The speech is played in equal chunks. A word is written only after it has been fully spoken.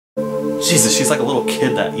Jesus, she's like a little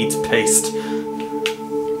kid that eats paste.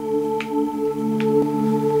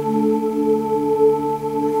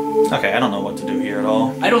 Okay, I don't know what to do here at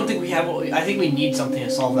all. I don't think we have. I think we need something to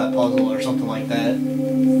solve that puzzle or something like that.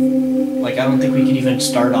 Like, I don't think we could even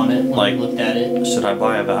start on it when like, we looked at it. Should I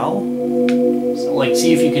buy a vowel? So, like,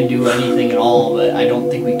 see if you can do anything at all, but I don't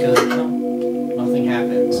think we could. No. Nothing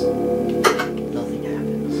happens. Nothing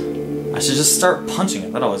happens. I should just start punching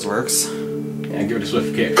it. That always works. Yeah, give it a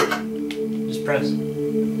swift kick. Just press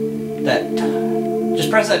that. Just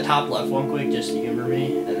press that top left one quick, just to humor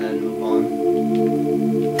me, and then move on.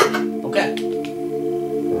 Okay.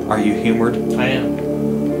 Are you humored? I am.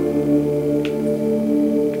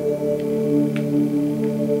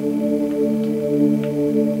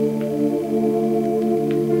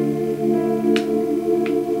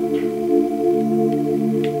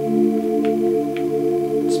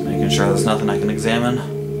 Just making sure there's nothing I can examine.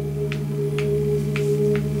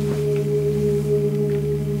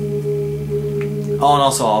 Oh, and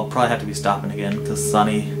also I'll probably have to be stopping again because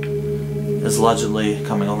Sunny is allegedly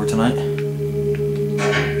coming over tonight.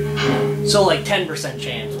 So, like, 10%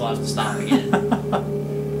 chance we'll have to stop again.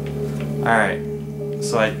 Alright.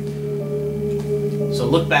 So So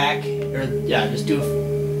look back, or yeah, just do.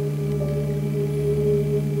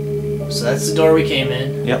 So that's the door we came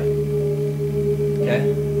in. Yep. Okay.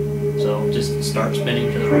 So just start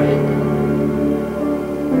spinning to the right.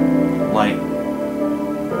 Light.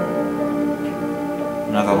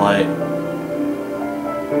 Another light.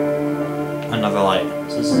 Another light.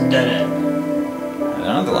 So this is a dead end. And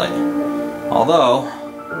another light. Although,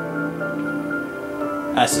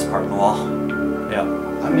 that's just part of the wall. Yep.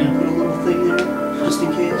 I'm gonna put a little thing there, just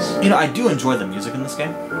in case. You know, I do enjoy the music in this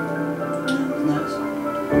game. Nice.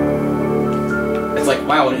 It's like,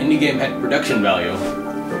 wow, an indie game had production value.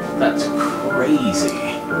 That's crazy.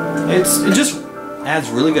 It just adds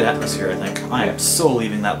really good atmosphere, I think. I am so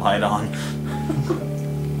leaving that light on.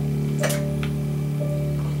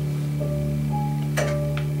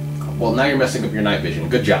 Well, now you're messing up your night vision.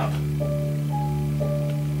 Good job.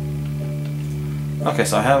 Okay,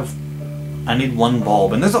 so I need one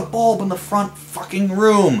bulb, and there's a bulb in the front fucking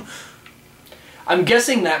room! I'm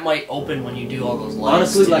guessing that might open when you do all those lights.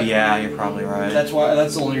 Honestly, like, yeah, you're probably right. that's why.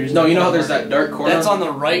 That's the only reason. No, you know how there's that dark corner? That's on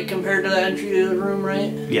the right compared to the entry to the room,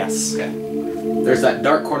 right? Yes. Okay. There's that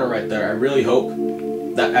dark corner right there. I really hope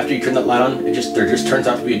that after you turn that light on, there just turns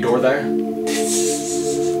out to be a door there.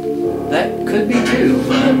 That could be too,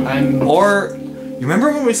 but I'm. Or, you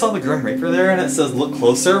remember when we saw the Grim Reaper there and it says look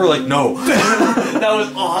closer? We're like, no. That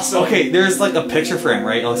was awesome. Okay, there's like a picture frame,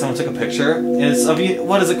 right? Like someone took a picture. It's of you.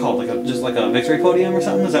 What is it called? Like just like a victory podium or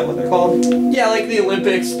something? Is that what they're called? Yeah, like the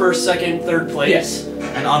Olympics, first, second, third place. Yes.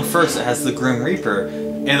 And on first it has the Grim Reaper,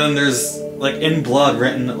 and then there's like in blood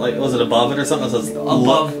written like was it above it or something? It says Above.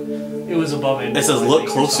 look. It was above it. It says look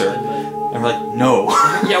closer, and we're like no.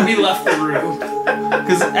 Yeah, we left the room.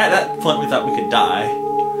 Because at that point we thought we could die.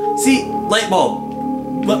 See, light bulb.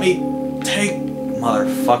 Let me take,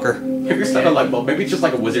 motherfucker. If you're stuck on a light bulb, maybe it's just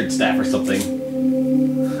like a wizard staff or something.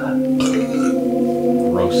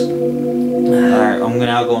 Gross. Alright, I'm gonna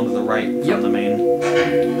now go into the right from the main.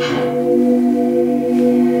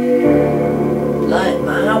 Light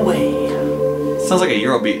my way. Sounds like a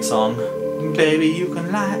Eurobeat song. Baby, you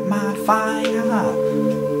can light my fire.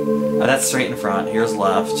 That's straight in front. Here's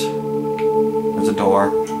left. There's a door.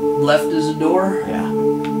 Left is a door. Yeah.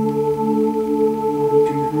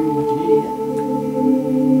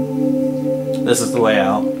 This is the way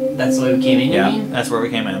out. That's the way we came in, Yeah, you mean? that's where we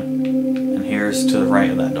came in. And here's to the right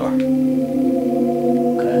of that door.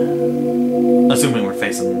 Okay. Assuming we're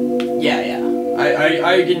facing... Yeah, yeah.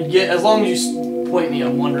 I can get, as long as you point me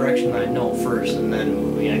in one direction that I know first, and then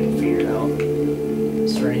moving, I can figure it out.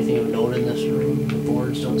 Is there anything of note in this room? The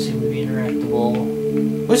boards don't seem to be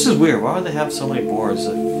interactable. Which is weird. Why would they have so many boards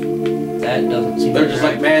if... That doesn't seem They're to just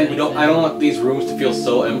like, man, I don't want these rooms to feel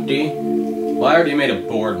so empty. Well, I already made a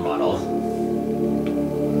board model.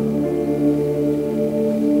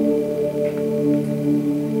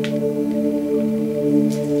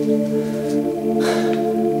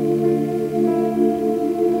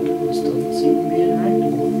 This doesn't seem to be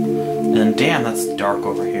interactable. And damn, that's dark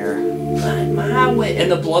over here. Light my way.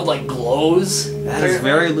 And the blood, like, glows. That is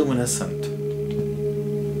very luminescent.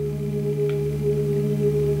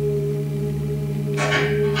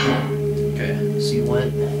 Okay, so you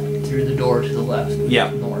went through the door to the left. Yeah.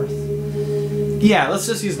 North. Yeah, let's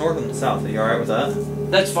just use north and south. Are you alright with that?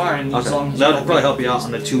 That's fine. As long Okay. as That you would probably help you out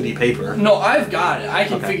on the 2D paper. No, I've got it. I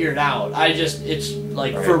can Okay. figure it out. I just, it's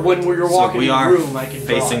like, Okay. for when we're So walking we in the are room, I can draw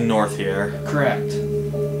facing it. north here. Correct.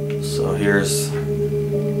 So here's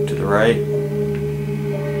to the right.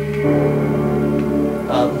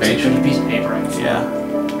 page. There's a piece of paper on the floor. Yeah.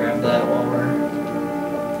 Grab that while we're...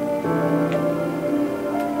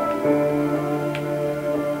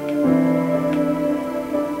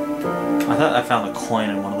 I thought I found a coin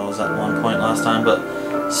in one of those at one point last time, but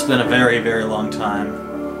it's been a very, very long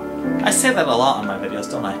time. I say that a lot on my videos,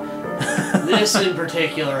 don't I? This in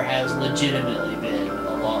particular has legitimately been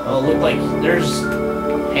a long... Oh, look like there's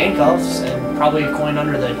handcuffs and probably a coin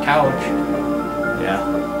under the couch.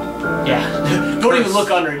 Yeah. Yeah. Don't even look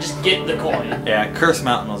under it, just get the coin. Yeah, Curse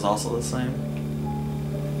Mountain was also the same.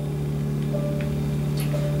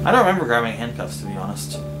 I don't remember grabbing handcuffs, to be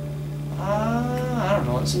honest. I don't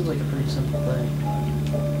know, it seems like a pretty simple thing.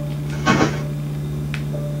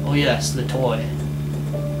 Oh yes, the toy.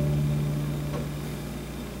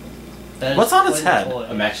 That is What's on its quite a head? toy.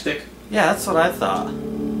 A matchstick? Yeah, that's what I thought. I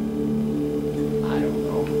don't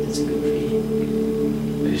know, it's goofy.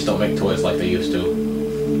 They just don't make toys like they used to.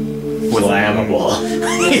 Flammable.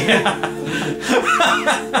 Yeah.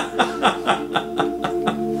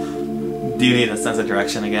 Do you need a sense of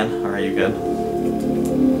direction again, or are you good?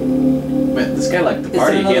 Man, this guy liked the Is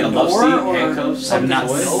party. there He had a another love door seat, or handcuffs, I've something not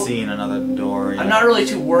toys. seen another door yet. I'm not really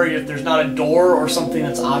too worried if there's not a door or something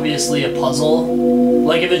that's obviously a puzzle.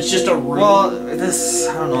 Like if it's just a room. Well, this,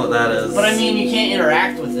 I don't know what that is. But I mean, you can't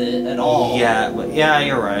interact with it at all. Yeah, but yeah,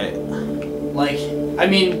 you're right. Like, I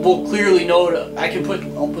mean, we'll clearly know.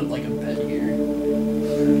 I'll put like a bed here,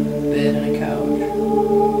 bed and a couch.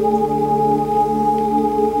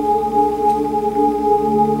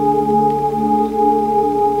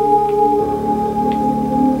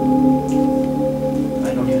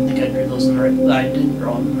 I don't even think I drew those in the right. I didn't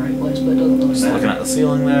draw them in the right place, but it doesn't look Just bad. looking at the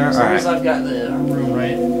ceiling there. As long Alright. as I've got the room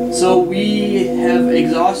right. So we have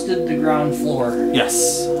exhausted the ground floor.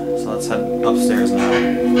 Yes. So let's head upstairs now.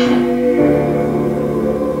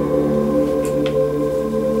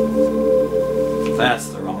 That's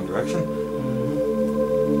the wrong direction.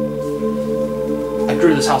 I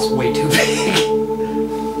drew this house way too big.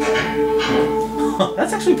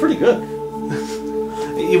 That's actually pretty good.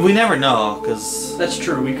 We never know, because... That's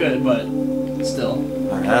true, we could, but still.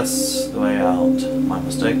 Alright, that's the way out. My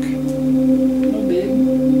mistake. No big.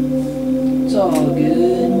 It's all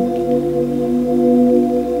good.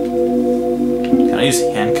 Can I use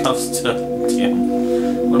handcuffs to...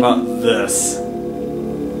 Damn. What about this?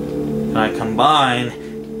 Can I combine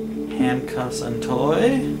handcuffs and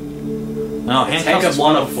toy? No, handcuffs is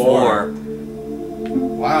 1 of 4.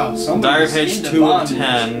 Wow, Diary page 2 of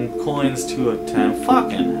 10. Coins 2 of 10.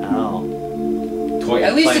 Fucking hell. Toy.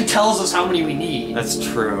 At least like, it tells us how many we need. That's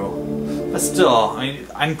true. But still, I mean,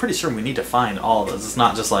 I'm pretty sure we need to find all of this. It's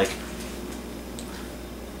not just like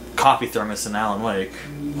coffee thermos in Alan Wake.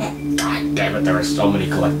 God damn it, there are so many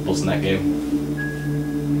collectibles in that game.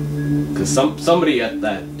 Because somebody at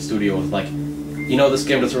that studio was like, you know, this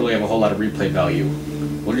game doesn't really have a whole lot of replay value.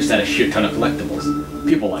 We'll just add a shit ton of collectibles.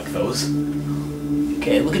 People like those.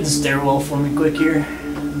 Okay, look at the stairwell for me quick here.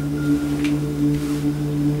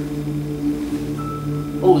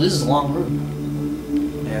 Oh, this is a long room.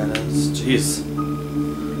 Yeah, it is. Jeez.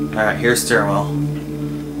 Alright, here's stairwell.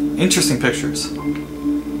 Interesting pictures.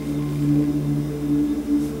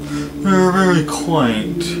 They're very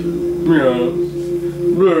quaint. Yeah.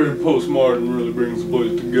 Very postmodern really brings the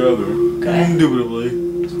place together. Okay. Indubitably.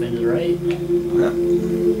 Spin to the right. Okay.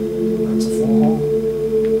 That's a full hall.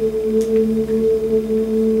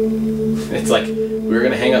 It's like we're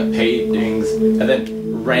gonna hang up paintings and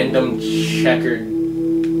then random checkered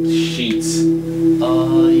sheets.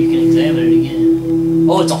 You can examine it again.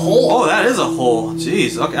 Oh, it's a hole! Oh, that is a hole.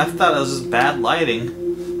 Jeez. Okay, I thought it was just bad lighting.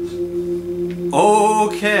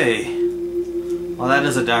 Okay. Well, that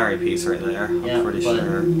is a diary piece right there. I'm pretty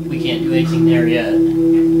sure. We can't do anything there yet.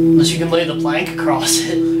 Unless you can lay the plank across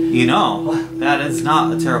it. You know, that is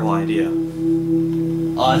not a terrible idea.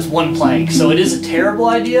 It's one plank, so it is a terrible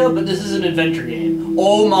idea, but this is an adventure game.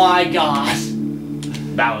 Oh my god.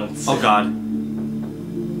 Balance. Oh god.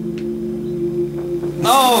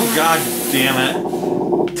 Oh god damn it.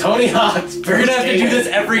 Tony Hawk's We're gonna have to do this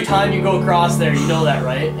every time you go across there, you know that,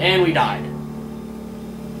 right? And we died.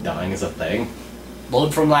 Dying is a thing.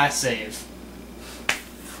 Load from last save.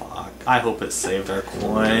 Fuck. I hope it saved our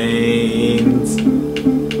coins.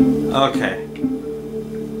 Okay.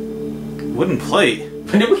 Wooden plate.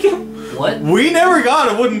 When did we get? What? We never got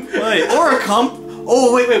a wooden plate or a comp.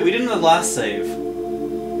 Oh wait, we didn't have the last save.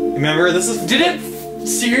 Remember, this is Did it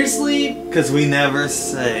seriously? because we never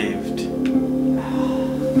saved.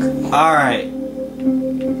 All right.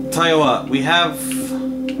 Tell you what, we have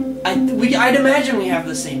I'd imagine we have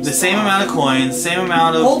the same. the same amount of coins, same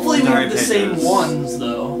amount of. Hopefully we diary have the pages. same ones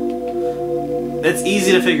though. It's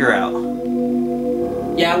easy to figure out.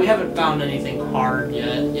 Yeah, we haven't found anything hard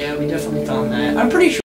yet. Yeah, we definitely found that. I'm pretty sure.